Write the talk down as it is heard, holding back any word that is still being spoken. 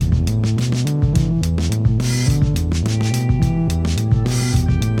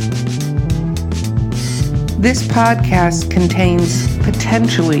This podcast contains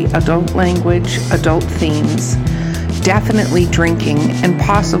potentially adult language, adult themes, definitely drinking, and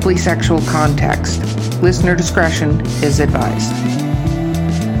possibly sexual context. Listener discretion is advised.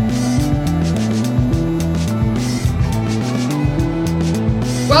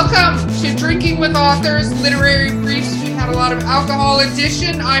 Welcome to Drinking with Authors, Literary Briefs. We had a lot of alcohol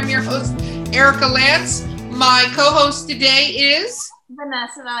edition. I'm your host, Erica Lance. My co-host today is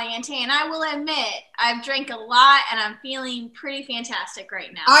Vanessa Valiente, and I will admit I've drank a lot and I'm feeling pretty fantastic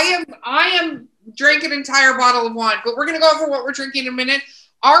right now. I am drinking an entire bottle of wine, but we're going to go over what we're drinking in a minute.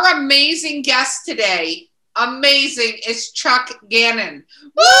 Our amazing guest today, is Chuck Gannon.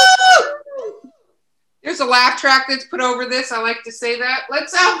 Woo! There's a laugh track that's put over this. I like to say that.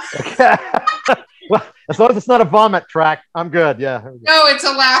 Let's Well, as long as it's not a vomit track, I'm good. Yeah. No, it's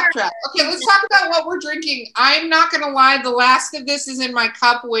a laugh track. Okay, let's talk about what we're drinking. I'm not going to lie. The last of this is in my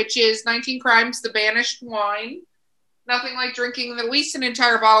cup, which is 19 Crimes, the Banished Wine. Nothing like drinking at least an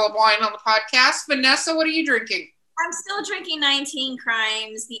entire bottle of wine on the podcast. Vanessa, what are you drinking? I'm still drinking 19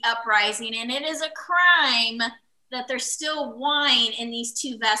 Crimes, the Uprising, and it is a crime that there's still wine in these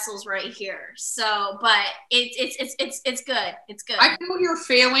two vessels right here. So, but it's good. It's good. I know you're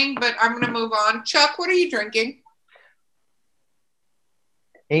failing, but I'm going to move on. Chuck, what are you drinking?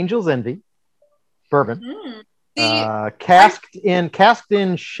 Angel's Envy, bourbon, casked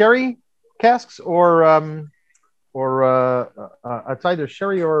in sherry casks, or it's either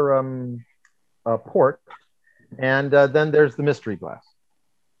sherry or port, and then there's the mystery glass.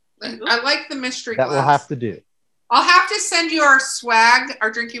 I like the mystery glass. That will have to do. I'll have to send you our swag,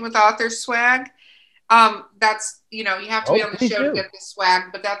 our Drinking with Authors swag. That's, you have to be on the show to get the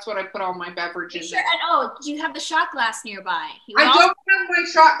swag, but that's what I put all my beverages in. And do you have the shot glass nearby? I don't have my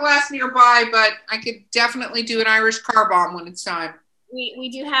shot glass nearby, but I could definitely do an Irish car bomb when it's time. We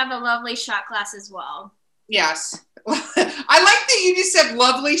do have a lovely shot glass as well. Yes. I like that you just said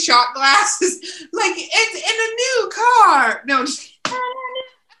lovely shot glasses. Like, it's in a new car. No.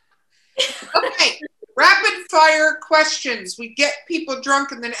 Okay. Rapid fire questions. We get people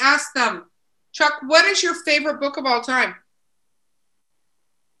drunk and then ask them. Chuck, what is your favorite book of all time?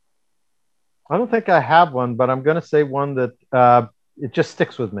 I don't think I have one, but I'm going to say one that it just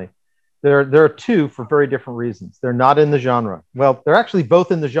sticks with me. There are two for very different reasons. They're not in the genre. Well, they're actually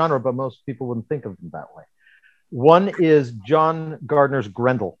both in the genre, but most people wouldn't think of them that way. One is John Gardner's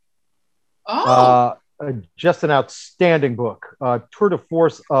Grendel. Oh. Just an outstanding book, tour de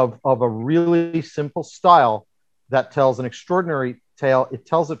force of a really simple style that tells an extraordinary tale. It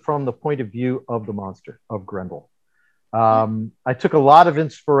tells it from the point of view of the monster, of Grendel. I took a lot of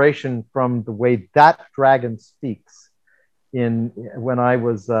inspiration from the way that dragon speaks when I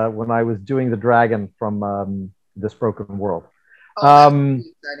was doing the dragon from This Broken World. And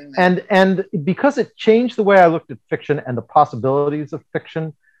because it changed the way I looked at fiction and the possibilities of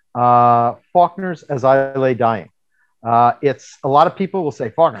fiction. Faulkner's As I Lay Dying. It's a lot of people will say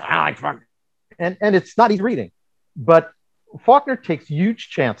Faulkner, I like Faulkner, and it's not easy reading, but Faulkner takes huge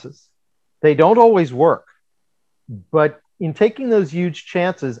chances. They don't always work, but in taking those huge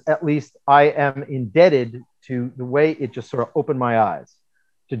chances, at least I am indebted to the way it just sort of opened my eyes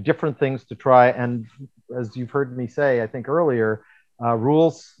to different things to try. And as you've heard me say, I think earlier,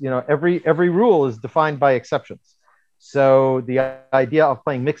 rules, every rule is defined by exceptions. So the idea of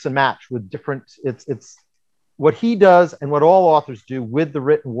playing mix and match with different, it's what he does and what all authors do with the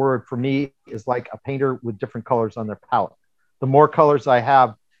written word for me is like a painter with different colors on their palette. The more colors I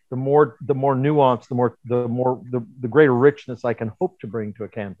have, the more nuance, the greater richness I can hope to bring to a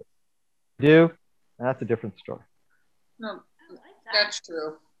canvas. That's a different story. No, I like that. That's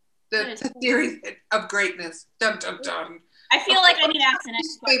true. The theory of greatness. Dun, dun, dun. I feel like I need to ask the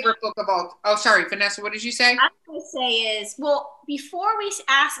next question. Favorite book of all? Oh, sorry, Vanessa. What did you say? What I'm going to say is, before we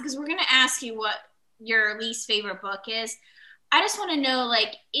ask, because we're going to ask you what your least favorite book is, I just want to know,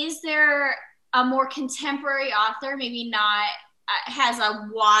 is there a more contemporary author, maybe not has a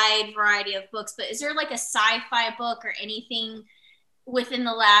wide variety of books, but is there a sci-fi book or anything within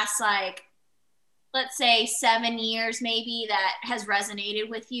the last let's say 7 years maybe that has resonated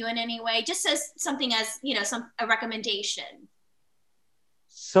with you in any way? Just as something as, a recommendation.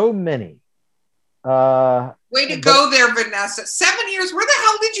 So many. Way to go there, Vanessa. 7 years. Where the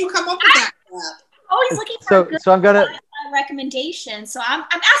hell did you come up with that? Always looking for a good I'm gonna recommendation. So I'm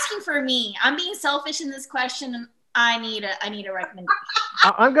asking for me. I'm being selfish in this question, and I need a recommendation.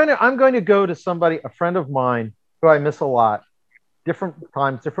 I'm going to go to somebody, a friend of mine who I miss a lot. Different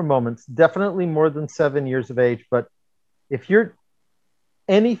times, different moments, definitely more than 7 years of age. But if you're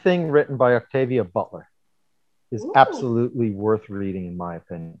anything written by Octavia Butler is absolutely worth reading, in my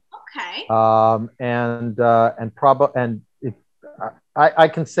opinion. Okay. I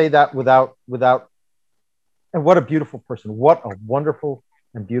can say that without. And what a beautiful person! What a wonderful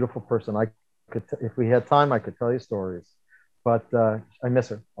and beautiful person! If we had time, I could tell you stories, but I miss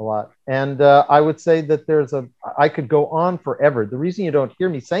her a lot. And I would say that I could go on forever. The reason you don't hear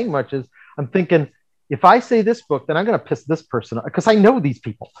me saying much is I'm thinking, if I say this book, then I'm going to piss this person off because I know these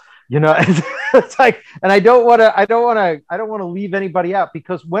people. It's like, and I don't want to leave anybody out,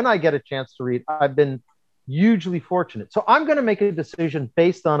 because when I get a chance to read, I've been hugely fortunate. So I'm going to make a decision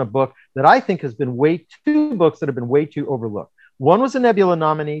based on a book that I think has been two books that have been way too overlooked. One was a Nebula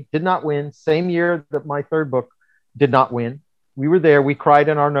nominee, did not win. Same year that my third book did not win. We were there. We cried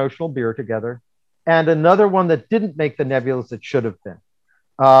in our notional beer together. And another one that didn't make the Nebulas that should have been.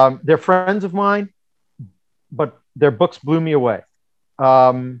 They're friends of mine, but their books blew me away.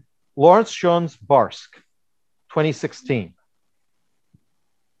 Lawrence Schoen's Barsk, 2016.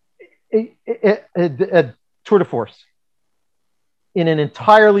 A tour de force. In an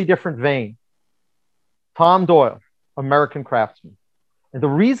entirely different vein. Tom Doyle, American Craftsman. And the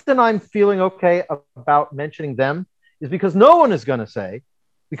reason I'm feeling okay about mentioning them is because no one is going to say,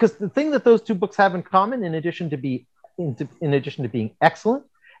 because the thing that those two books have in common, in addition to being excellent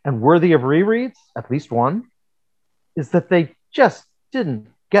and worthy of rereads, at least one, is that they just didn't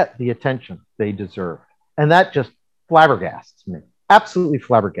get the attention they deserved. And that just flabbergasts me. Absolutely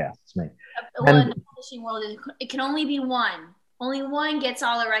flabbergasts me. Well, in the publishing world, it can only be one. Only one gets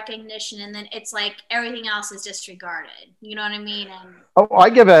all the recognition, and then it's like everything else is disregarded. You know what I mean? And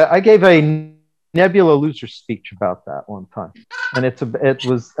I gave a Nebula loser speech about that one time, and it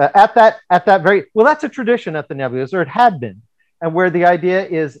was at that very well. That's a tradition at the Nebulas, or it had been, and where the idea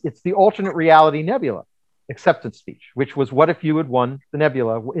is it's the alternate reality Nebula acceptance speech, which was, what if you had won the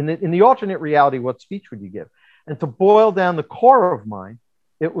Nebula in the alternate reality? What speech would you give? And to boil down the core of mine,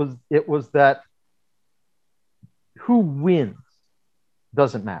 it was that who wins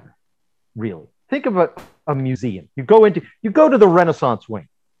doesn't matter, really. Think of a museum. You go to the Renaissance wing.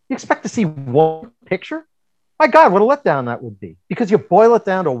 You expect to see one picture? My God, what a letdown that would be. Because you boil it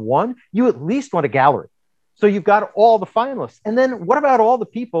down to one, you at least want a gallery. So you've got all the finalists. And then what about all the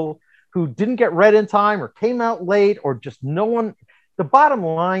people who didn't get read in time or came out late or just no one? The bottom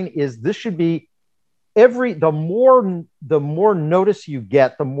line is this should be the more notice you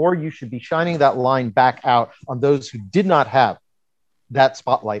get, the more you should be shining that line back out on those who did not have that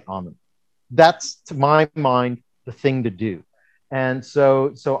spotlight on them. That's, to my mind, the thing to do. And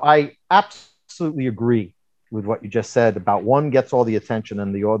so I absolutely agree with what you just said about one gets all the attention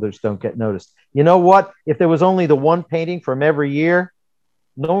and the others don't get noticed. You know what? If there was only the one painting from every year,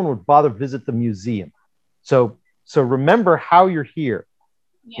 no one would bother visit the museum. So remember how you're here,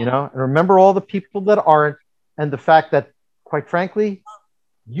 and remember all the people that aren't, and the fact that, quite frankly,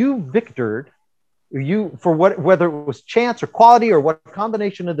 you victored, whether it was chance or quality or what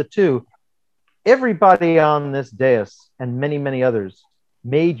combination of the two, everybody on this dais and many, many others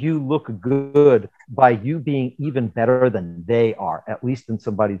made you look good by you being even better than they are, at least in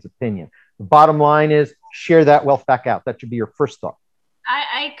somebody's opinion. The bottom line is share that wealth back out. That should be your first thought.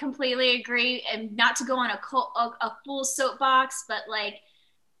 I completely agree. And not to go on a full soapbox, but like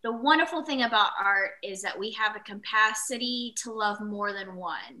the wonderful thing about art is that we have a capacity to love more than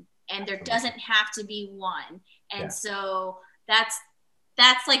one. And there doesn't have to be one. And so that's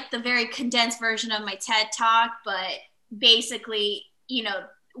like the very condensed version of my TED Talk. But basically,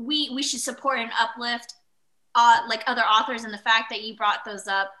 we should support and uplift like other authors, and the fact that you brought those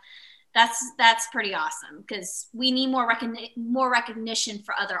up, that's pretty awesome, because we need more recognition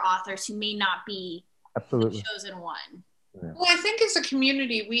for other authors who may not be absolutely the chosen one. Yeah. Well, I think as a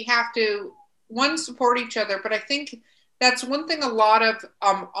community, we have to, support each other, but I think that's one thing a lot of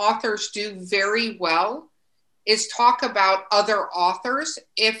authors do very well is talk about other authors.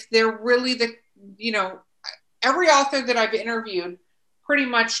 If they're really every author that I've interviewed pretty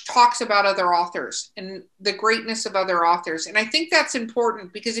much talks about other authors and the greatness of other authors. And I think that's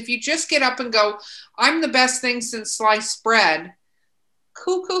important, because if you just get up and go, I'm the best thing since sliced bread,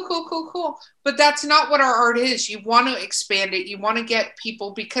 cool. But that's not what our art is. You want to expand it. You want to get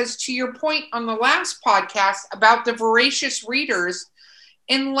people, because to your point on the last podcast about the voracious readers,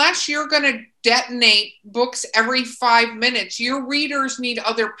 unless you're going to detonate books every 5 minutes, your readers need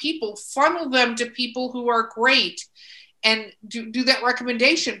other people. Funnel them to people who are great and do that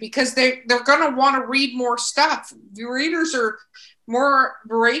recommendation, because they're going to want to read more stuff. Your readers are more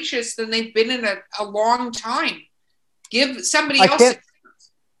voracious than they've been in a long time. Give somebody else.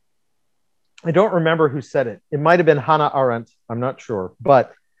 I don't remember who said it. It might have been Hannah Arendt. I'm not sure.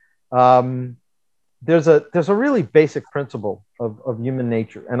 But there's a really basic principle of human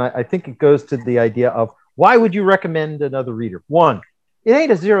nature. And I think it goes to the idea of why would you recommend another reader? One, it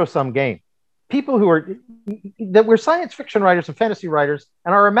ain't a zero-sum game. People who are that we're science fiction writers and fantasy writers,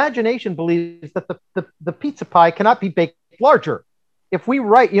 and our imagination believes that the pizza pie cannot be baked larger. If we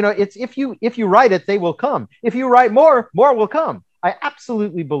write, it's if you write it, they will come. If you write more will come. I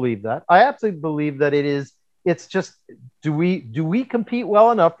absolutely believe that. I absolutely believe that it's just, do we compete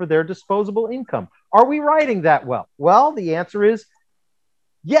well enough for their disposable income? Are we writing that well? Well, the answer is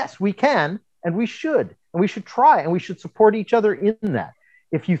yes, we can, and we should try, and we should support each other in that.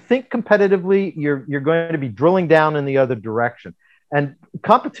 If you think competitively, you're going to be drilling down in the other direction. And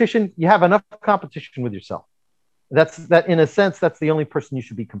competition, you have enough competition with yourself. That in a sense, that's the only person you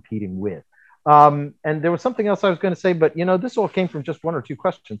should be competing with. And there was something else I was going to say, but this all came from just one or two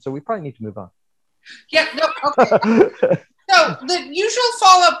questions, so we probably need to move on. Yeah, no, okay. So the usual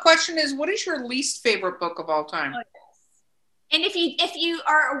follow-up question is, what is your least favorite book of all time? And if you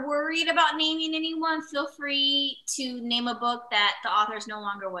are worried about naming anyone, feel free to name a book that the author is no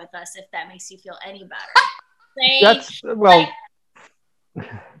longer with us, if that makes you feel any better.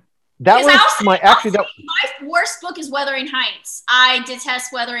 That was my worst book is Wuthering Heights. I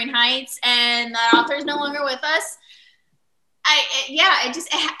detest Wuthering Heights, and that author is no longer with us. I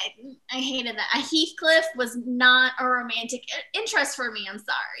hated that. Heathcliff was not a romantic interest for me. I'm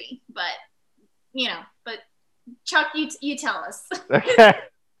sorry, but Chuck, you tell us. Okay.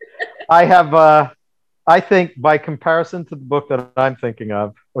 I have, I think by comparison to the book that I'm thinking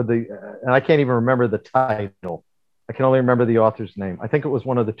of, and I can't even remember the title. I can only remember the author's name. I think it was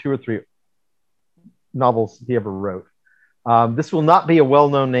one of the 2 or 3 novels he ever wrote. This will not be a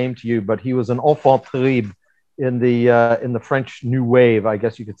well-known name to you, but he was an enfant terrible in the French New Wave, I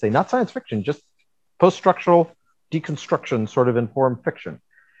guess you could say. Not science fiction, just post-structural deconstruction sort of informed fiction.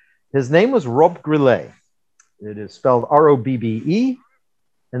 His name was Rob Grillet. It is spelled R-O-B-B-E,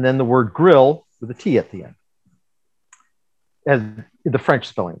 and then the word grill with a T at the end. As the French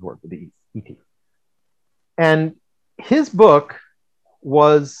spelling of the word with the E-T. And his book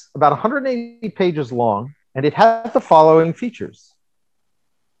was about 180 pages long, and it had the following features.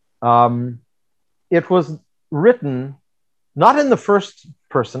 It was written not in the first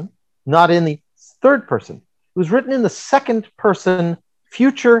person, not in the third person. It was written in the second person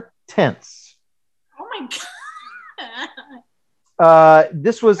future tense. Oh my God.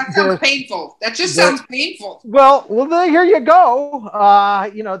 That sounds painful. That just sounds painful. Well, here you go.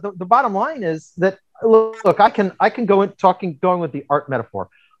 The bottom line is that, look, I can go in going with the art metaphor.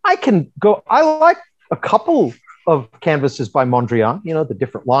 I like a couple of canvases by Mondrian, the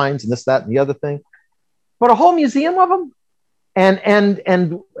different lines and this, that, and the other thing, but a whole museum of them, and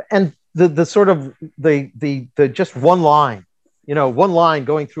the sort of the just one line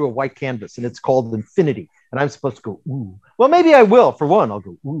going through a white canvas, and it's called infinity. And I'm supposed to go, ooh. Well, maybe I will. For one, I'll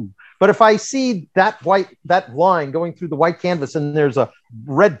go, ooh. But if I see that line going through the white canvas and there's a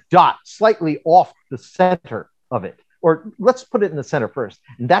red dot slightly off the center of it, or let's put it in the center first,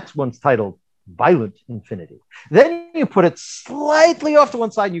 and that's one's titled Violent Infinity. Then you put it slightly off to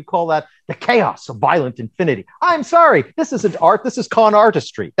one side and you call that the chaos of violent infinity. I'm sorry, this isn't art. This is con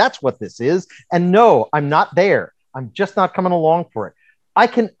artistry. That's what this is. And no, I'm not there. I'm just not coming along for it. I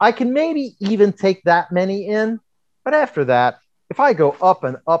can maybe even take that many in, but after that, if I go up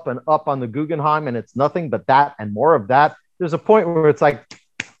and up and up on the Guggenheim and it's nothing but that and more of that, there's a point where it's like,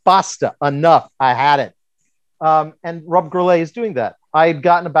 basta, enough, I had it. And Rob Grillet is doing that. I'd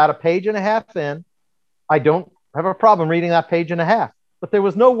gotten about a page and a half in. I don't have a problem reading that page and a half, but there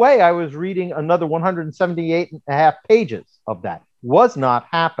was no way I was reading another 178 and a half pages of that. Was not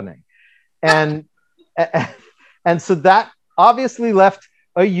happening. And so that obviously left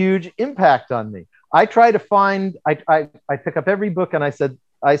a huge impact on me. I try to find, I pick up every book and I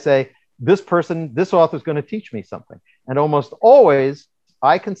say, this author is going to teach me something. And almost always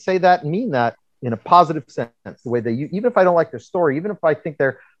I can say that and mean that in a positive sense, the way even if I don't like their story, even if I think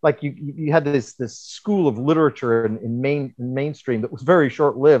they're like, you had this school of literature in mainstream that was very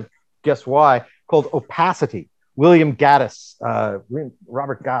short-lived. Guess why? Called Opacity. William Gaddis,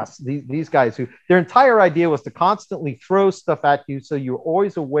 Robert Gass, these guys who their entire idea was to constantly throw stuff at you so you're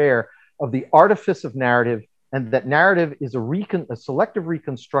always aware of the artifice of narrative, and that narrative is a selective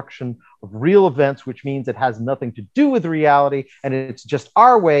reconstruction of real events, which means it has nothing to do with reality, and it's just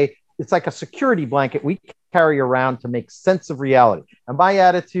our way. It's like a security blanket we carry around to make sense of reality. And my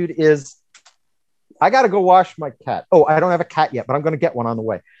attitude is, I got to go wash my cat. Oh, I don't have a cat yet, but I'm going to get one on the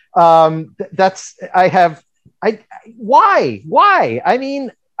way. Why? I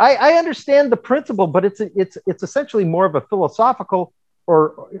mean, I understand the principle, but it's essentially more of a philosophical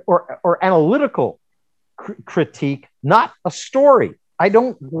or analytical critique, not a story. I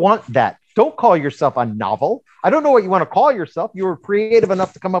don't want that. Don't call yourself a novel. I don't know what you want to call yourself. You were creative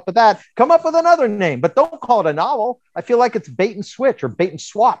enough to come up with that. Come up with another name, but don't call it a novel. I feel like it's bait and switch or bait and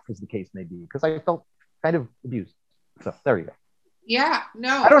swap, as the case may be, because I felt kind of abused. So there you go. Yeah,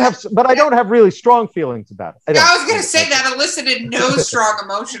 no. I don't have really strong feelings about it. I was going to say that elicited no strong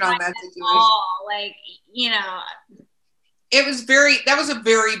emotion on that situation. Oh, like, you know. That was a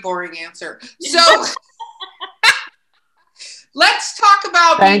very boring answer. So let's talk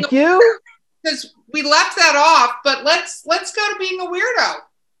about Thank you. Because we left that off, but let's go to being a weirdo,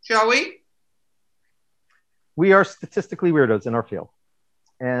 shall we? We are statistically weirdos in our field,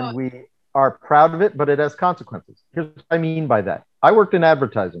 and we are proud of it, but it has consequences. Here's what I mean by that. I worked in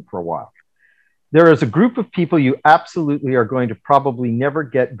advertising for a while. There is a group of people you absolutely are going to probably never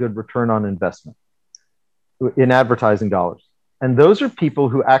get good return on investment in advertising dollars. And those are people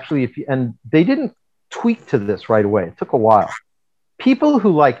who actually, and they didn't tweak to this right away. It took a while. People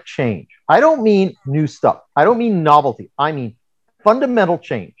who like change. I don't mean new stuff. I don't mean novelty. I mean fundamental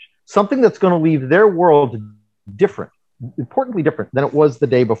change. Something that's going to leave their world different, importantly different than it was the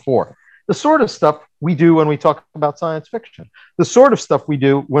day before. The sort of stuff we do when we talk about science fiction. The sort of stuff we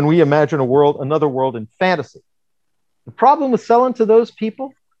do when we imagine another world in fantasy. The problem with selling to those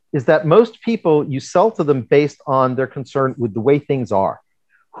people is that most people, you sell to them based on their concern with the way things are.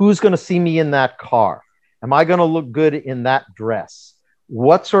 Who's going to see me in that car? Am I going to look good in that dress?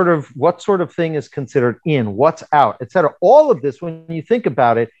 What sort of thing is considered in? What's out? Etc. All of this, when you think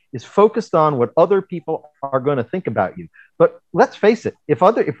about it, is focused on what other people are going to think about you. But let's face it,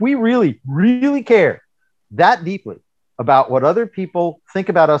 if we really, really care that deeply about what other people think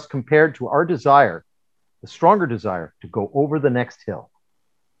about us compared to our desire, the stronger desire to go over the next hill,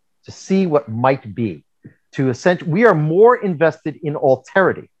 to see what might be, we are more invested in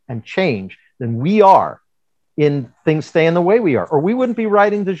alterity and change than we are in things staying the way we are, or we wouldn't be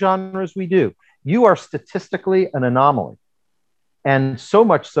writing the genres we do. You are statistically an anomaly. And so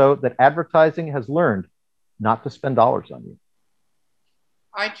much so that advertising has learned not to spend dollars on you.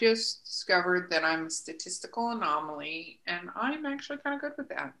 I just discovered that I'm a statistical anomaly, and I'm actually kind of good with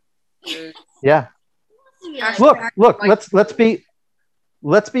that. Yeah. Look,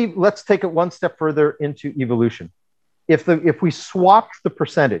 let's take it one step further into evolution. If we swapped the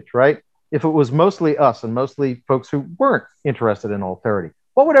percentage, right? If it was mostly us and mostly folks who weren't interested in alterity,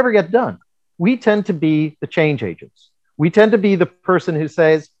 what would ever get done? We tend to be the change agents. We tend to be the person who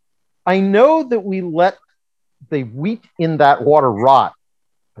says, I know that we let the wheat in that water rot,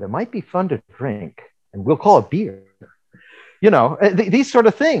 but it might be fun to drink, and we'll call it beer. These sort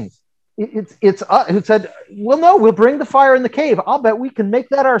of things. It's who said, well, no, we'll bring the fire in the cave. I'll bet we can make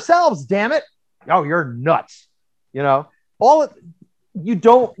that ourselves, damn it. Oh, you're nuts. You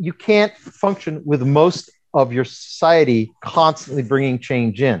can't function with most of your society constantly bringing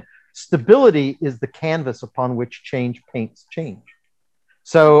change in. Stability is the canvas upon which change paints change.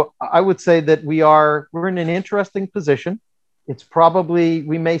 So I would say that we're in an interesting position. It's probably,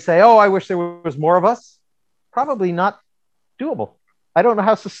 we may say, oh, I wish there was more of us. Probably not doable. I don't know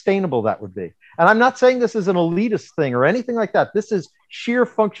how sustainable that would be. And I'm not saying this is an elitist thing or anything like that. This is sheer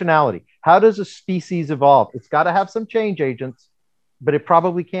functionality. How does a species evolve? It's got to have some change agents, but it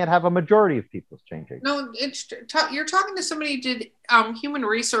probably can't have a majority of people's change agents. No, you're talking to somebody who did human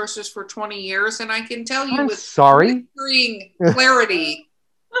resources for 20 years, and I can tell you with clarity,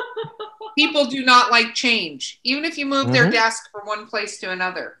 people do not like change, even if you move their desk from one place to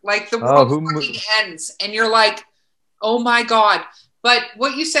another. Like the world fucking ends, and you're like, oh my God. But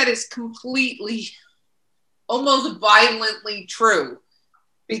what you said is completely, almost violently true,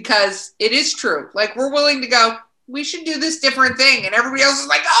 because it is true. Like, we're willing to go, we should do this different thing. And everybody else is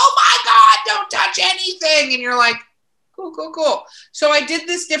like, oh my God, don't touch anything. And you're like, cool. So I did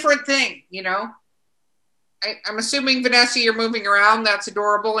this different thing, I'm assuming, Vanessa, you're moving around. That's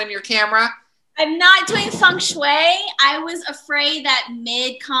adorable in your camera. I'm not doing feng shui. I was afraid that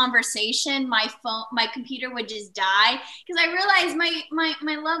mid-conversation, my computer would just die, because I realized my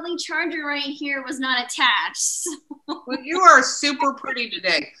lovely charger right here was not attached. Well, you are super pretty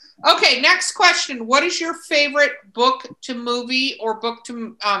today. Okay, next question. What is your favorite book to movie or book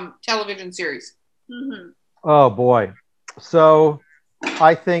to television series? Mm-hmm. Oh, boy. So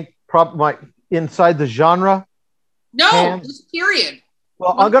I think probably inside the genre. No, just period.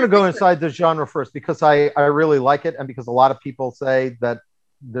 Well, I'm going to go inside the genre first because I really like it, and because a lot of people say that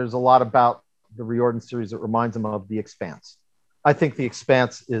there's a lot about the Riordan series that reminds them of The Expanse. I think The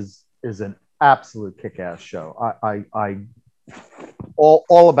Expanse is an absolute kick-ass show. I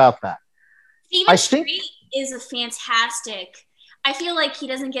all about that. Stephen Street is a fantastic. I feel like he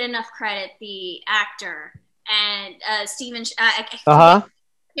doesn't get enough credit, the actor and Steven.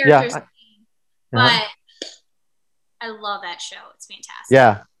 Character's name, but I love that show. It's fantastic.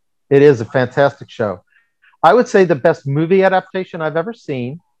 Yeah, it is a fantastic show. I would say the best movie adaptation I've ever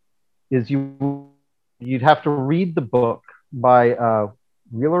seen is you'd have to read the book by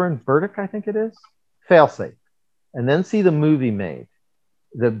Wheeler and Burdick, I think it is, Failsafe, and then see the movie made,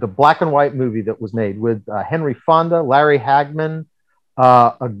 the black and white movie that was made with Henry Fonda, Larry Hagman,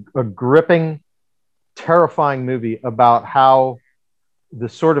 a gripping, terrifying movie about how the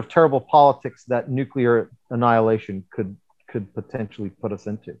sort of terrible politics that nuclear annihilation could potentially put us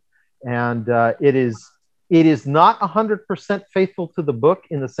into. And it is not 100% faithful to the book,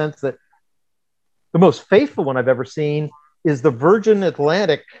 in the sense that the most faithful one I've ever seen is the Virgin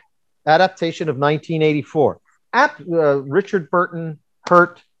Atlantic adaptation of 1984. Richard Burton,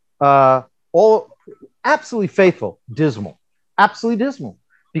 Hurt, all absolutely faithful, dismal, absolutely dismal,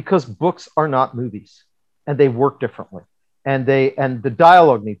 because books are not movies and they work differently. And the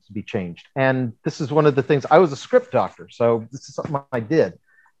dialogue needs to be changed. And this is one of the things. I was a script doctor, so this is something I did.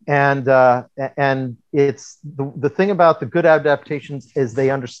 And it's the thing about the good adaptations is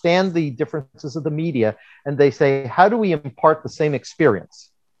they understand the differences of the media, and they say, how do we impart the same experience,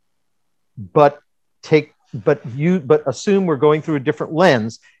 but assume we're going through a different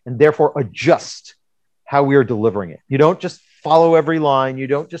lens, and therefore adjust how we are delivering it. You don't just follow every line. You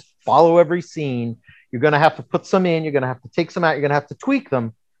don't just follow every scene. You're going to have to put some in. You're going to have to take some out. You're going to have to tweak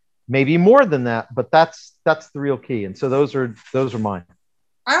them, maybe more than that. But that's the real key. And so those are mine.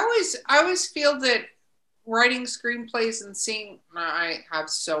 I always feel that writing screenplays and seeing, I have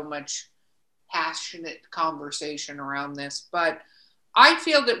so much passionate conversation around this, but I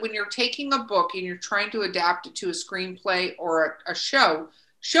feel that when you're taking a book and you're trying to adapt it to a screenplay or a show,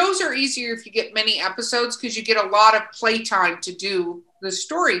 shows are easier if you get many episodes because you get a lot of playtime to do the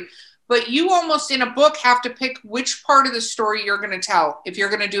story. But you almost in a book have to pick which part of the story you're going to tell if you're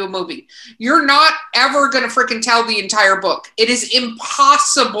going to do a movie. You're not ever going to freaking tell the entire book. It is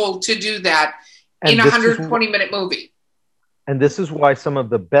impossible to do that in a 120-minute movie. And this is why some of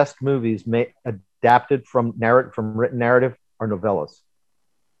the best movies adapted from written narrative are novellas.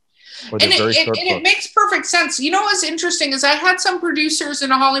 And it makes perfect sense. You know what's interesting is I had some producers in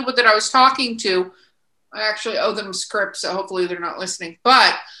Hollywood that I was talking to. I actually owe them scripts, so hopefully they're not listening.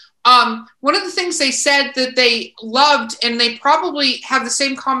 But one of the things they said that they loved, and they probably have the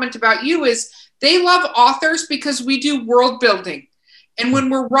same comment about you, is they love authors because we do world building. And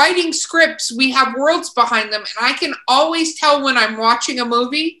when we're writing scripts, we have worlds behind them. And I can always tell when I'm watching a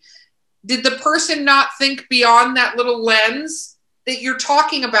movie, did the person not think beyond that little lens that you're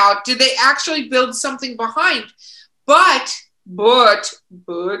talking about? Did they actually build something behind? But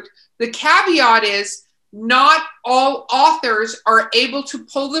the caveat is, not all authors are able to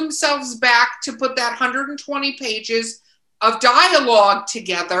pull themselves back to put that 120 pages of dialogue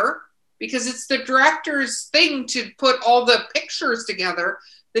together, because it's the director's thing to put all the pictures together,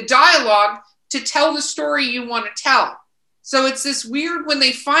 the dialogue, to tell the story you want to tell. So it's this weird when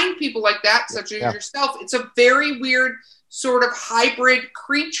they find people like that, such as yourself, it's a very weird sort of hybrid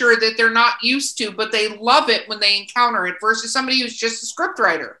creature that they're not used to, but they love it when they encounter it, versus somebody who's just a script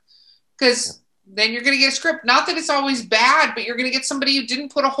writer. Because then you're going to get a script. Not that it's always bad, but you're going to get somebody who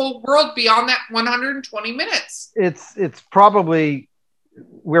didn't put a whole world beyond that 120 minutes. We're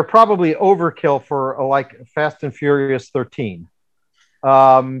probably overkill for like Fast and Furious 13,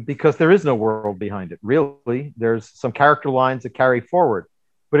 because there is no world behind it. Really, there's some character lines that carry forward.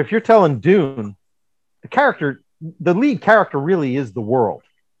 But if you're telling Dune, the lead character really is the world.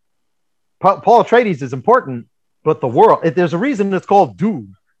 Paul Atreides is important, but the world. There's a reason it's called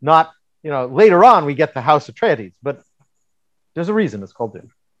Dune, not. Later on we get the House Atreides, but there's a reason it's called Dune.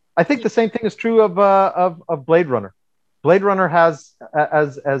 I think the same thing is true of Blade Runner. Blade Runner has,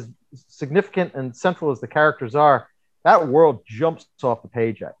 as significant and central as the characters are, that world jumps off the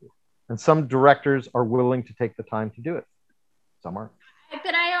page at you. And some directors are willing to take the time to do it. Some aren't.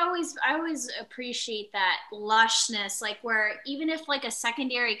 But I always appreciate that lushness, like where even if like a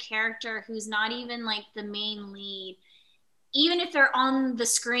secondary character who's not even like the main lead, even if they're on the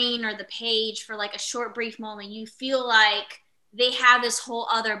screen or the page for like a short, brief moment, you feel like they have this whole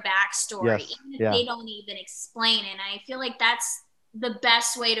other backstory, even if they don't even explain it. And I feel like that's the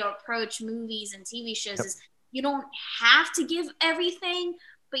best way to approach movies and TV shows is you don't have to give everything,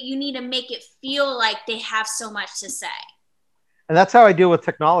 but you need to make it feel like they have so much to say. And that's how I deal with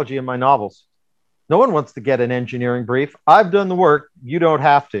technology in my novels. No one wants to get an engineering brief. I've done the work. You don't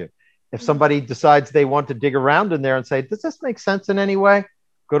have to. If somebody decides they want to dig around in there and say, does this make sense in any way?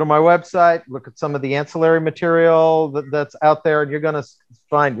 go to my website, look at some of the ancillary material that's out there, and you're going to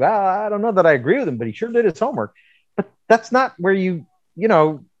find, well, I don't know that I agree with him, but he sure did his homework. But that's not where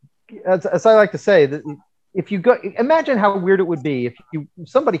as I like to say, that if you go, imagine how weird it would be if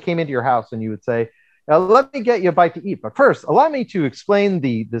somebody came into your house and you would say, let me get you a bite to eat, but first, allow me to explain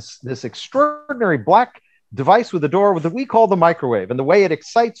this extraordinary black device with a door that we call the microwave, and the way it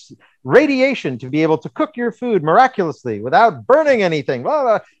excites radiation to be able to cook your food miraculously without burning anything. Blah,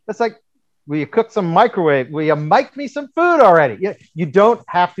 blah. It's like, will you cook some microwave? Will you make me some food already? You don't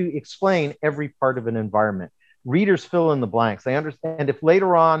have to explain every part of an environment. Readers fill in the blanks. They understand. If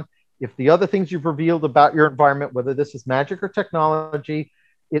later on, if the other things you've revealed about your environment, whether this is magic or technology,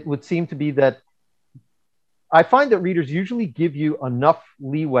 it would seem to be that I find that readers usually give you enough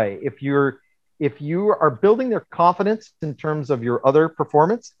leeway. If you are building their confidence in terms of your other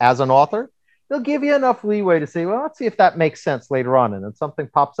performance as an author, they'll give you enough leeway to say, well, let's see if that makes sense later on. And then something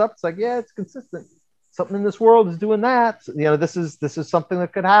pops up. It's like, yeah, it's consistent. Something in this world is doing that. This is something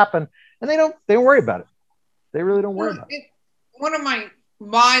that could happen. And they don't worry about it. They really don't worry about it. One of my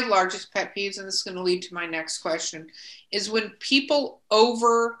largest pet peeves, and this is going to lead to my next question, is when people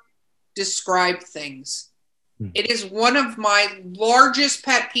over describe things. It is one of my largest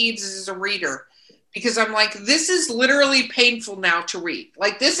pet peeves as a reader, because I'm like, this is literally painful now to read.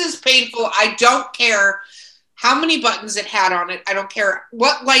 Like, this is painful. I don't care how many buttons it had on it. I don't care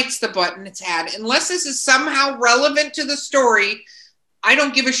what lights the button it's had. Unless this is somehow relevant to the story, I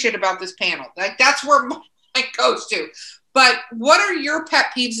don't give a shit about this panel. Like, that's where my mind goes to. But what are your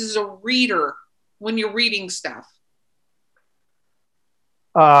pet peeves as a reader when you're reading stuff?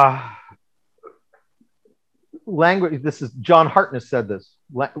 Language. This is John Hartness said this.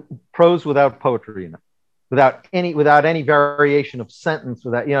 Prose without poetry, without any variation of sentence.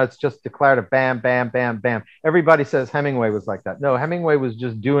 Without it's just declarative. Bam, bam, bam, bam. Everybody says Hemingway was like that. No, Hemingway was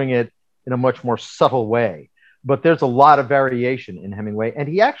just doing it in a much more subtle way. But there's a lot of variation in Hemingway, and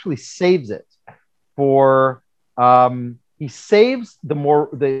he actually saves it for. He saves the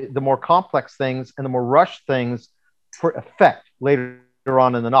more complex things and the more rushed things for effect later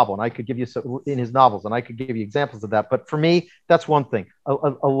on in the novel. And I could give you in his novels, and I could give you examples of that. But for me, that's one thing.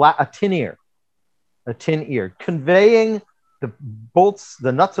 A tin ear, conveying the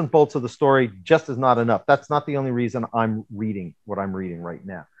nuts and bolts of the story just is not enough. That's not the only reason I'm reading what I'm reading right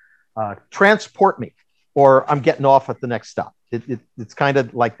now. Transport me, or I'm getting off at the next stop. It's kind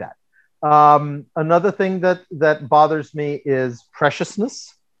of like that. Another thing that bothers me is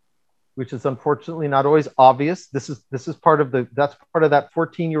preciousness, which is unfortunately not always obvious. This is part of that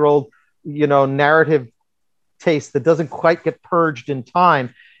 14-year-old, narrative taste that doesn't quite get purged in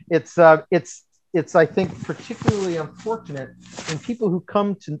time. It's I think particularly unfortunate in people who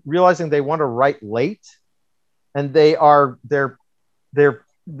come to realizing they want to write late, and you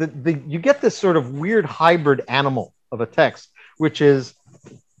get this sort of weird hybrid animal of a text, which is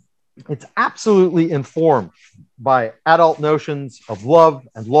it's absolutely informed by adult notions of love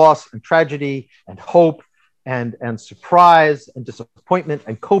and loss and tragedy and hope and surprise and disappointment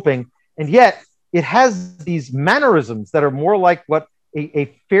and coping. And yet it has these mannerisms that are more like what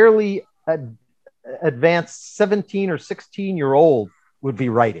a fairly advanced 17 or 16-year-old would be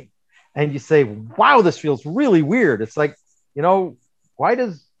writing. And you say, wow, this feels really weird. It's like, why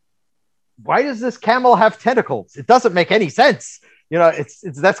does this camel have tentacles? It doesn't make any sense.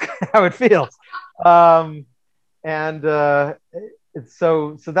 That's how it feels. So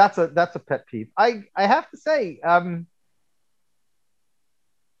that's a pet peeve. I have to say,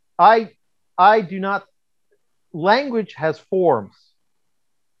 I do not. Language has forms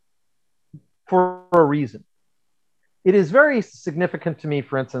for a reason. It is very significant to me,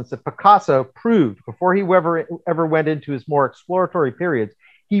 for instance, that Picasso proved before he ever went into his more exploratory periods,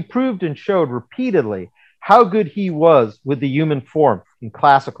 he proved and showed repeatedly how good he was with the human form in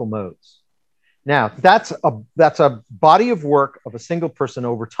classical modes. Now, that's a body of work of a single person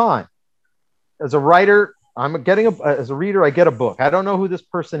over time. As a writer, as a reader, I get a book. I don't know who this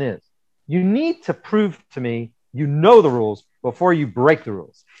person is. You need to prove to me you know the rules before you break the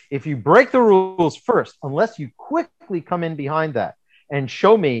rules. If you break the rules first, unless you quickly come in behind that and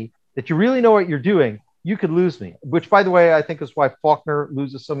show me that you really know what you're doing, you could lose me. Which, by the way, I think is why Faulkner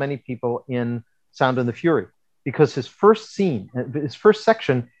loses so many people in Sound and the Fury, because his first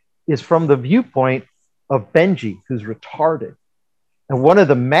section is from the viewpoint of Benji, who's retarded. And one of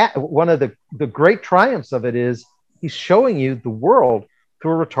the great triumphs of it is he's showing you the world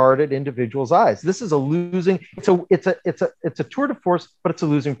through a retarded individual's eyes. This is a losing. It's a tour de force, but it's a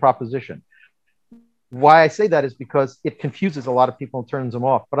losing proposition. Why I say that is because it confuses a lot of people and turns them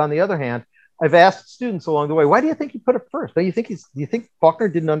off. But on the other hand, I've asked students along the way, why do you think he put it first? Do you think Faulkner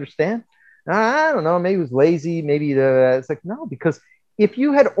didn't understand? I don't know. Maybe he was lazy. Maybe it's like, no, because if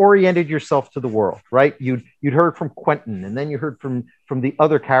you had oriented yourself to the world, right? You'd heard from Quentin, and then you heard from the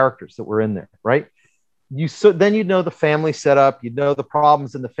other characters that were in there, right? Then you'd know the family setup, you'd know the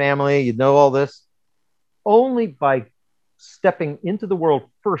problems in the family, you'd know all this. Only by stepping into the world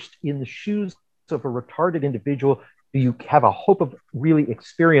first in the shoes of a retarded individual do you have a hope of really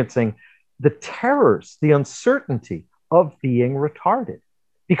experiencing the terrors, the uncertainty of being retarded,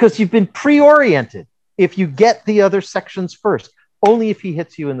 because you've been pre-oriented. If you get the other sections first, only if he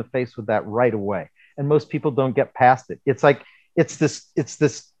hits you in the face with that right away. And most people don't get past it. It's like, it's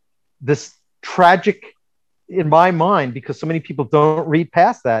this tragic in my mind, because so many people don't read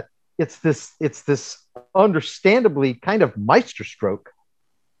past that. It's this understandably kind of maesterstroke,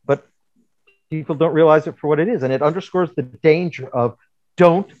 but people don't realize it for what it is. And it underscores the danger of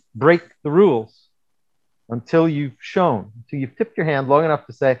don't break the rules until you've tipped your hand long enough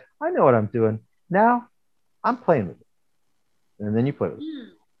to say, I know what I'm doing. Now I'm playing with it. And then you play with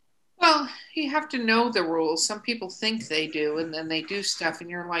it. Well, you have to know the rules. Some people think they do, and then they do stuff,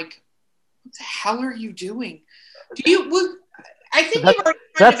 and you're like, what the hell are you doing? I think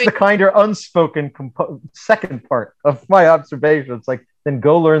that's the kind of unspoken second part of my observation. It's like, then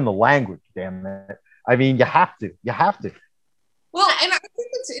go learn the language, damn it. I mean, you have to. Well, and I think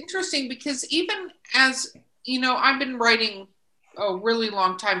it's interesting because even as, I've been writing a really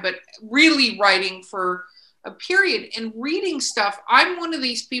long time, but really writing for a period and reading stuff. I'm one of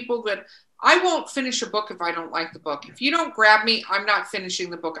these people that I won't finish a book if I don't like the book. If you don't grab me, I'm not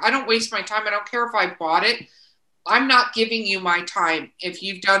finishing the book. I don't waste my time. I don't care if I bought it. I'm not giving you my time if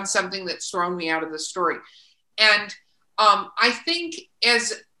you've done something that's thrown me out of the story. And I think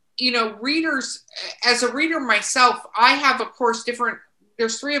as readers, as a reader myself, I have, of course,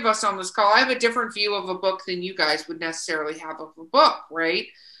 there's three of us on this call. I have a different view of a book than you guys would necessarily have of a book, right?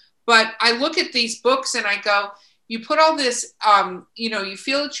 But I look at these books and I go, you put all this, you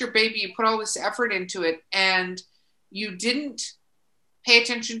feel it's your baby, you put all this effort into it, and you didn't pay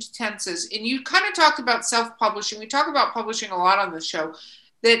attention to tenses. And you kind of talked about self-publishing. We talk about publishing a lot on the show,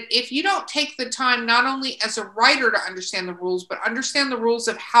 that if you don't take the time, not only as a writer to understand the rules, but understand the rules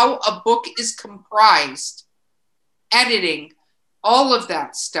of how a book is comprised, editing, all of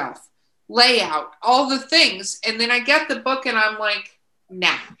that stuff, layout, all the things. And then I get the book and I'm like,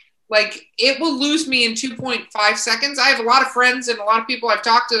 nah. Like, it will lose me in 2.5 seconds. I have a lot of friends and a lot of people I've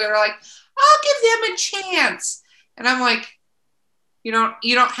talked to that are like, I'll give them a chance. And I'm like, you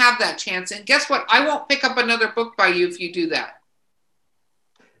don't have that chance. And guess what? I won't pick up another book by you if you do that.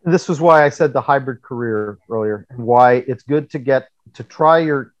 This was why I said the hybrid career earlier, and why it's good to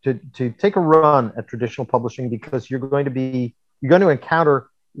take a run at traditional publishing, because you're going to encounter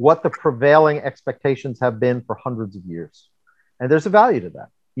what the prevailing expectations have been for hundreds of years. And there's a value to that.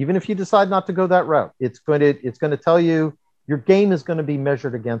 Even if you decide not to go that route, it's going to tell you your game is going to be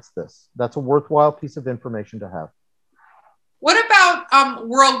measured against this. That's a worthwhile piece of information to have. What about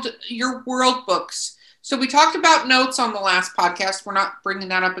your world books? So we talked about notes on the last podcast. We're not bringing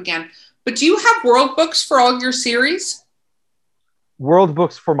that up again. But do you have world books for all your series? World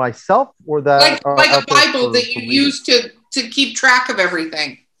books for myself, or that like a Bible that you use to keep track of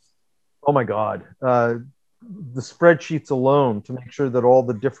everything? Oh my God. The spreadsheets alone to make sure that all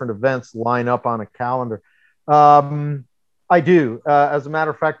the different events line up on a calendar. I do. As a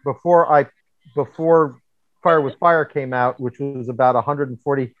matter of fact, before Fire with Fire came out, which was about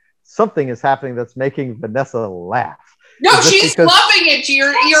 140, something is happening that's making Vanessa laugh. No, she's loving it.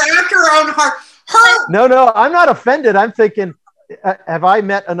 You're after her own heart. No, I'm not offended. I'm thinking, have I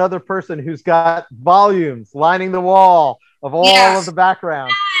met another person who's got volumes lining the wall of all of the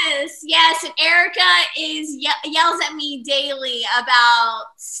background? Yes, and Erica yells at me daily about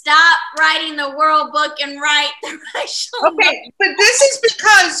stop writing the world book and write the racial Okay, but this is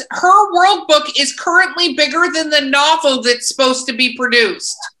because her world book is currently bigger than the novel that's supposed to be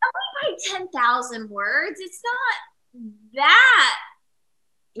produced. I write 10,000 words. It's not that.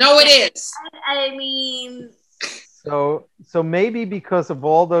 No, it is. I mean... So maybe because of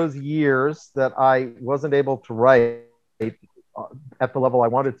all those years that I wasn't able to write at the level I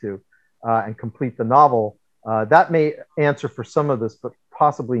wanted to and complete the novel, that may answer for some of this, but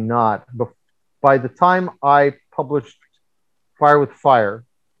possibly not. But by the time I published Fire with Fire,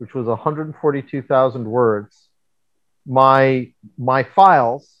 which was 142,000 words, my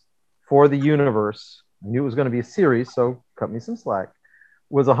files for the universe, I knew it was going to be a series, so cut me some slack,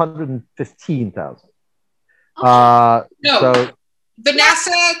 was 115,000. No, so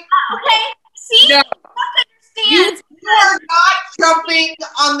Vanessa. Okay, see, no. you are not jumping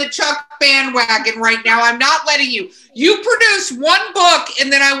on the Chuck bandwagon right now. I'm not letting you. You produce one book,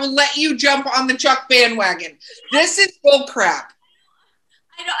 and then I will let you jump on the Chuck bandwagon. This is bullcrap.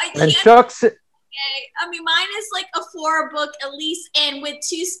 I And can't. Chuck's. I mean, mine is like a 4-book at least, and with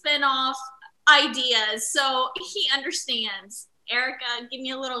 2 spin-off ideas, so he understands. Erica, give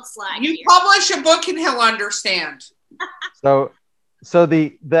me a little slack. You here. publish a book, and he'll understand. So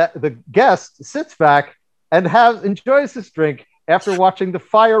the guest sits back and enjoys his drink after watching the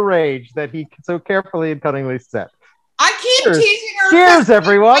fire rage that he so carefully and cunningly set. I keep Cheers. teasing her. Cheers,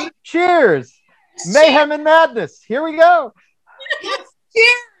 everyone! Cheers! Mayhem and madness. Here we go.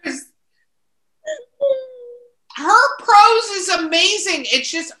 Cheers. Her prose is amazing. It's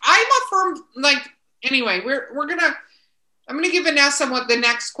just I'm a firm anyway. I'm gonna give Vanessa the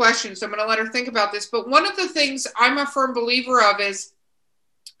next question, so I'm gonna let her think about this. But one of the things I'm a firm believer of is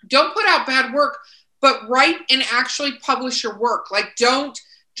don't put out bad work, but write and actually publish your work. Like, don't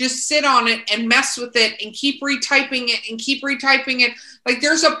just sit on it and mess with it and keep retyping it. Like,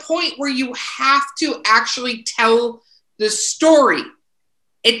 there's a point where you have to actually tell the story.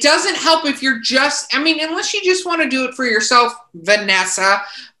 It doesn't help if you're unless you just want to do it for yourself, Vanessa.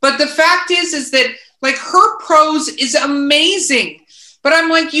 But the fact is that like her prose is amazing. But I'm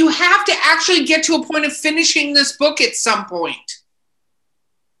like, you have to actually get to a point of finishing this book at some point.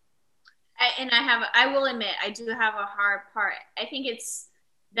 I will admit, I do have a hard part. I think it's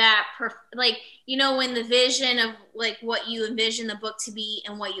that, when the vision of like what you envision the book to be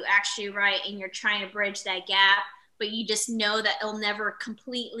and what you actually write, and you're trying to bridge that gap, but you just know that it'll never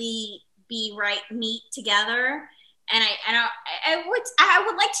completely meet together. And I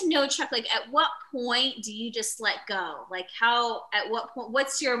would like to know, Chuck, like, at what point do you just let go? Like, at what point,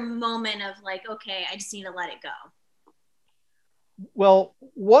 what's your moment of like, okay, I just need to let it go? Well,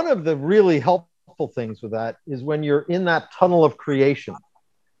 one of the really helpful things with that is when you're in that tunnel of creation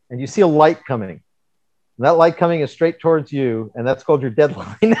and you see a light coming. And that light coming is straight towards you, and that's called your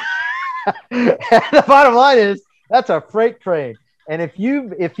deadline. And the bottom line is that's a freight train. And if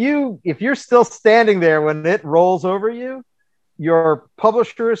you're still standing there when it rolls over you, your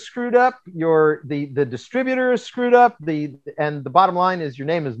publisher is screwed up, the distributor is screwed up, and the bottom line is your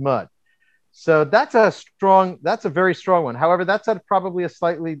name is mud. So that's a very strong one. However, that's at probably a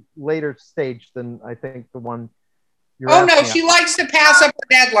slightly later stage than I think the one you're asking. No, she likes to pass up her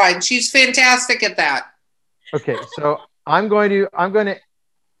deadline. She's fantastic at that. Okay, so I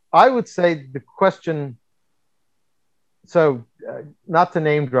would say the question, so not to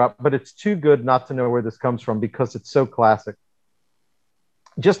name drop, but it's too good not to know where this comes from because it's so classic.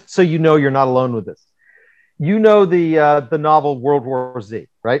 Just so you know, you're not alone with this. You know the novel World War Z,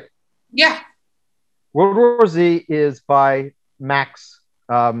 right? Yeah. World War Z is by Max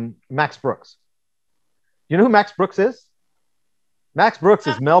Brooks. Do you know who Max Brooks is? Max Brooks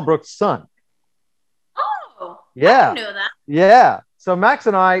is Mel Brooks' son. Oh, yeah. I didn't know that. Yeah. So Max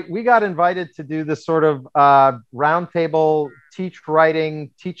and I, we got invited to do this sort of roundtable, teach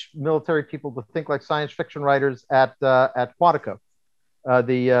military people to think like science fiction writers at Quantico,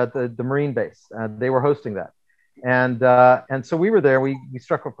 the Marine base. They were hosting that. And so we were there. We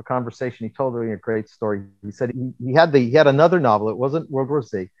struck up a conversation. He told me a great story. He said he had another novel. It wasn't World War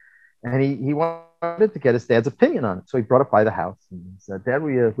Z, and he wanted to get his dad's opinion on it. So he brought it by the house and he said, "Dad,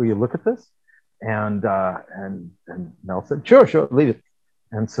 will you look at this?" And Mel said, "Sure, leave it."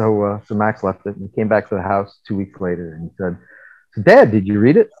 And so Max left it and he came back to the house 2 weeks later and he said, "So Dad, did you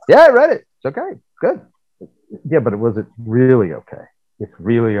read it?" "Yeah, I read it. It's okay, good." "Yeah, but was it really okay?" "It's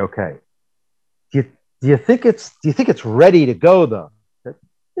really okay." Do you think it's ready to go though?" I said,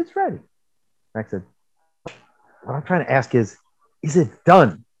 "It's ready." Max said, "What I'm trying to ask is it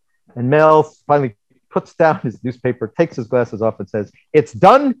done?" And Mel finally puts down his newspaper, takes his glasses off, and says, "It's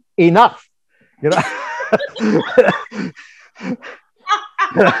done enough." You know.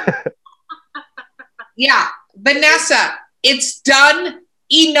 Yeah, Vanessa, it's done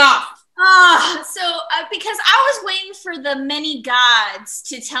enough. Because I was waiting for the many gods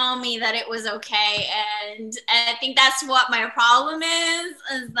to tell me that it was okay, and I think that's what my problem is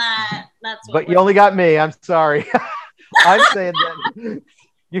that's what. But you only got me. I'm sorry. I'm saying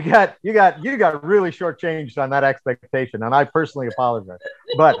that you got really shortchanged on that expectation, and I personally apologize.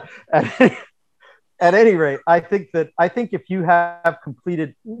 But at any rate, I think if you have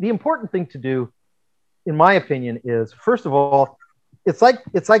completed, the important thing to do, in my opinion, is first of all, it's like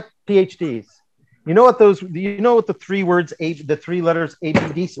PhDs. You know what the 3 words, the 3 letters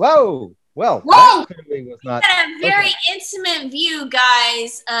ABD? Whoa. That clearly was not. I had a very intimate view,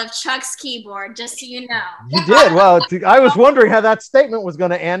 guys, of Chuck's keyboard, just so you know. You did. Well, I was wondering how that statement was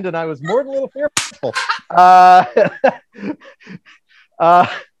going to end, and I was more than a little fearful. uh,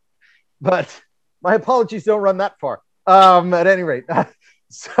 but my apologies don't run that far. At any rate,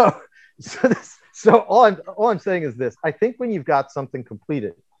 so all I'm saying is this: I think when you've got something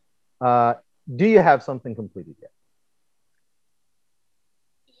completed, do you have something completed yet?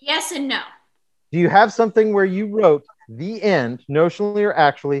 Yes and no. Do you have something where you wrote the end, notionally or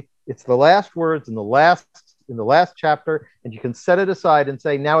actually? It's the last words in the last chapter, and you can set it aside and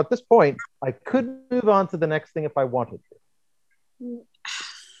say, now at this point, I could move on to the next thing if I wanted to.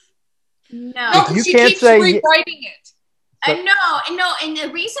 No, because she keeps rewriting it. No, and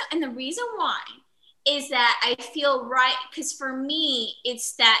the reason why is that I feel right, because for me,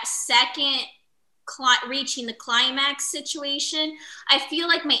 it's that second reaching the climax situation. I feel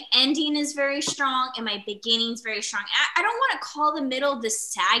like my ending is very strong and my beginning is very strong. I don't want to call the middle the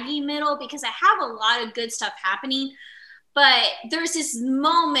saggy middle, because I have a lot of good stuff happening, but there's this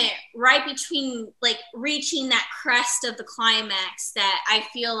moment right between like reaching that crest of the climax that I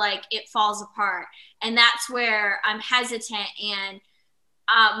feel like it falls apart, and that's where I'm hesitant. And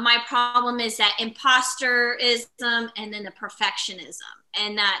my problem is that imposterism and then the perfectionism.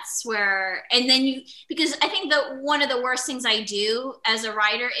 And that's where, and then because I think that one of the worst things I do as a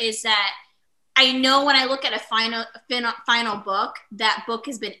writer is that I know when I look at a final book, that book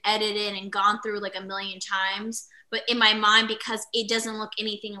has been edited and gone through like a million times. But in my mind, because it doesn't look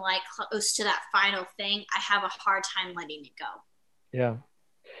anything like close to that final thing, I have a hard time letting it go. Yeah.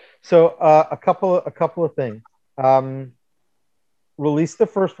 So a couple of things. Release the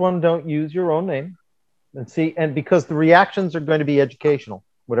first one. Don't use your own name, and see. And because the reactions are going to be educational,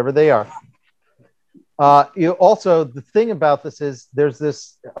 whatever they are. Also, the thing about this is there's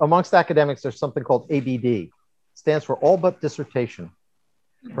this amongst academics. There's something called ABD. It stands for all but dissertation.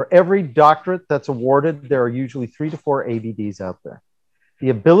 For every doctorate that's awarded, there are usually 3 to 4 ABDs out there. The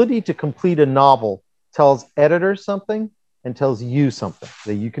ability to complete a novel tells editors something and tells you something,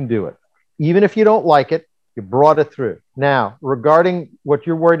 that you can do it. Even if you don't like it, you brought it through. Now, regarding what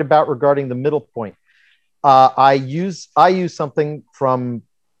you're worried about regarding the middle point, I use something from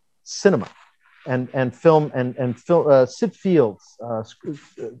cinema and film and Sid Fields'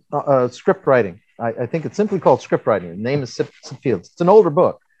 script writing. I think it's simply called script writing. The name is Sid Fields. It's an older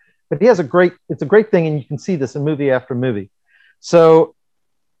book, but it's a great thing, and you can see this in movie after movie. So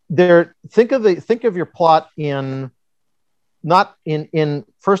think of your plot not in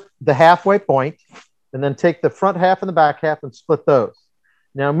first the halfway point, and then take the front half and the back half and split those.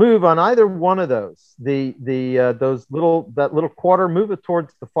 Now move on either one of those. That little quarter, move it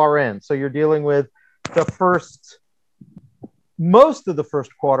towards the far end. So you're dealing with most of the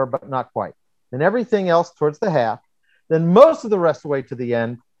first quarter, but not quite. And everything else towards the half. Then most of the rest of the way to the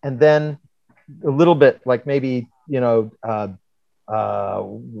end, and then a little bit, like maybe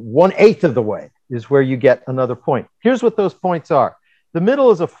 1/8 of the way is where you get another point. Here's what those points are. The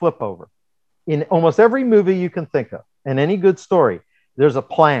middle is a flip over. In almost every movie you can think of, and any good story, there's a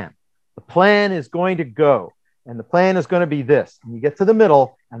plan. The plan is going to go, and the plan is going to be this. And you get to the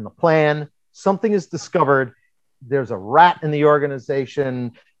middle, and the plan, something is discovered. There's a rat in the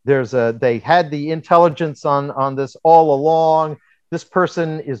organization. They had the intelligence on this all along. This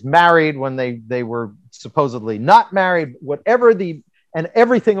person is married when they were supposedly not married. And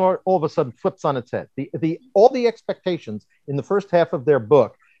everything all of a sudden flips on its head. All the expectations in the first half of their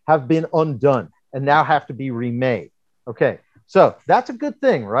book have been undone and now have to be remade. Okay, so that's a good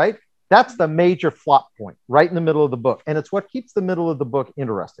thing, right? That's the major flop point right in the middle of the book. And it's what keeps the middle of the book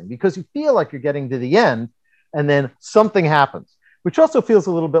interesting, because you feel like you're getting to the end and then something happens, which also feels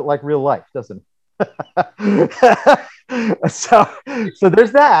a little bit like real life, doesn't it? So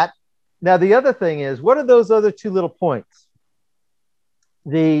there's that. Now, the other thing is, what are those other 2 little points?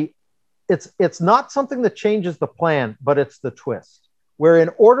 It's not something that changes the plan, but it's the twist, where in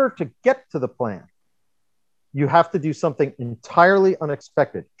order to get to the plan, you have to do something entirely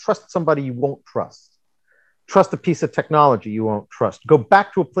unexpected. Trust somebody you won't trust. Trust a piece of technology you won't trust. Go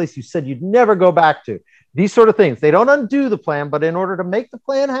back to a place you said you'd never go back to. These sort of things. They don't undo the plan, but in order to make the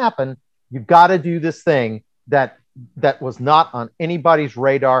plan happen, you've got to do this thing that was not on anybody's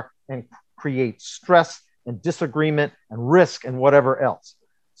radar and creates stress and disagreement and risk and whatever else.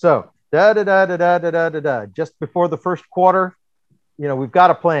 So just before the first quarter, we've got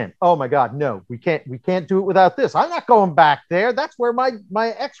a plan. Oh my God, no, we can't do it without this. I'm not going back there. That's where my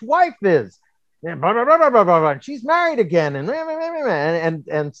ex-wife is. And blah, blah, blah, blah, blah, blah. She's married again.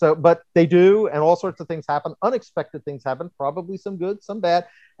 And so, but they do, and all sorts of things happen. Unexpected things happen, probably some good, some bad,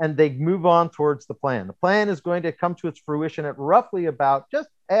 and they move on towards the plan. The plan is going to come to its fruition at roughly about just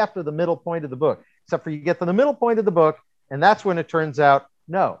after the middle point of the book, except for you get to the middle point of the book, and that's when it turns out,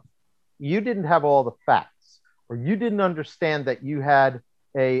 no, you didn't have all the facts, or you didn't understand that you had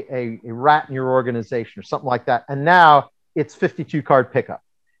a rat in your organization or something like that. And now it's 52 card pickup.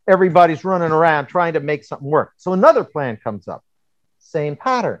 Everybody's running around trying to make something work. So another plan comes up, same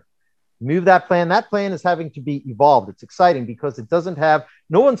pattern. Move that plan. That plan is having to be evolved. It's exciting because it doesn't have,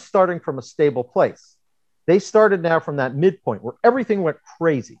 no one's starting from a stable place. They started now from that midpoint where everything went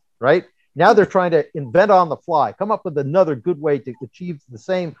crazy, right? Now they're trying to invent on the fly, come up with another good way to achieve the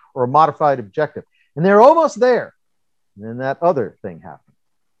same or a modified objective. And they're almost there. And then that other thing happens.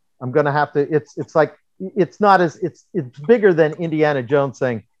 I'm going to have to, it's like, it's not as, it's bigger than Indiana Jones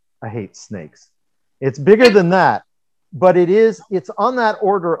saying, I hate snakes. It's bigger than that. But it's on that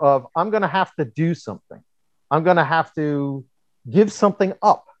order of, I'm going to have to do something. I'm going to have to give something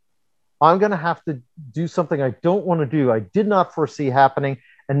up. I'm going to have to do something I don't want to do. I did not foresee happening.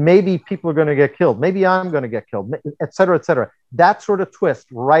 And maybe people are going to get killed. Maybe I'm going to get killed, et cetera, et cetera. That sort of twist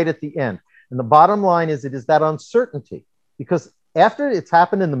right at the end. And the bottom line is, it is that uncertainty. Because after it's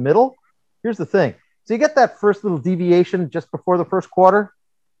happened in the middle, here's the thing. So you get that first little deviation just before the first quarter.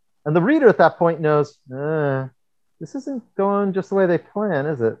 And the reader at that point knows, this isn't going just the way they plan,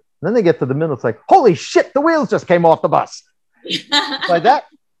 is it? And then they get to the middle. It's like, holy shit, the wheels just came off the bus.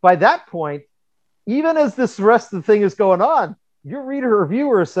 By that point, even as this rest of the thing is going on, your reader or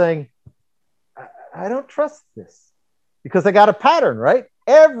viewer is saying, I don't trust this, because they got a pattern, right?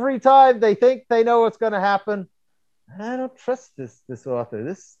 Every time they think they know what's going to happen, I don't trust this author.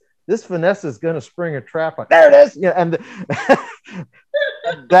 This Vanessa is going to spring a trap on. There it is. Yeah, and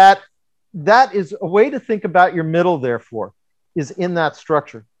that is a way to think about your middle, therefore, is in that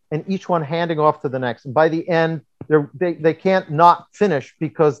structure, and each one handing off to the next. And by the end, they can't not finish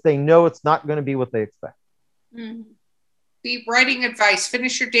because they know it's not going to be what they expect. Mm-hmm. Deep writing advice.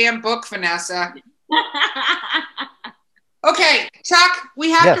 Finish your damn book, Vanessa. Okay, Chuck,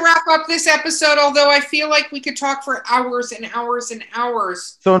 we have to wrap up this episode, although I feel like we could talk for hours and hours and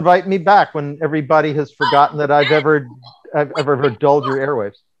hours. So invite me back when everybody has forgotten that I've ever dulled your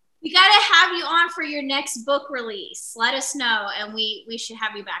airwaves. We got to have you on for your next book release. Let us know, and we should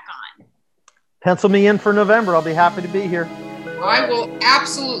have you back on. Pencil me in for November. I'll be happy to be here. I will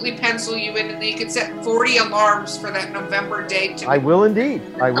absolutely pencil you in, and you can set 40 alarms for that November date. I will indeed.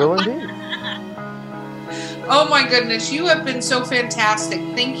 Oh my goodness, you have been so fantastic.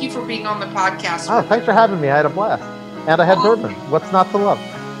 Thank you for being on the podcast. Oh, thanks for having me. I had a blast. And I had bourbon. What's not to love?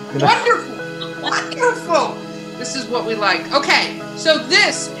 Wonderful. Wonderful. This is what we like. Okay, so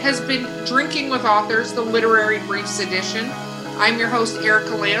this has been Drinking with Authors, the Literary Briefs edition. I'm your host,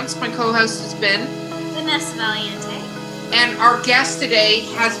 Erica Lance. My co-host has been Vanessa Valiente. And our guest today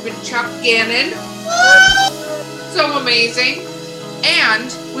has been Chuck Gannon. So amazing. And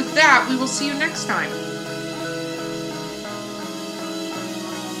with that, we will see you next time.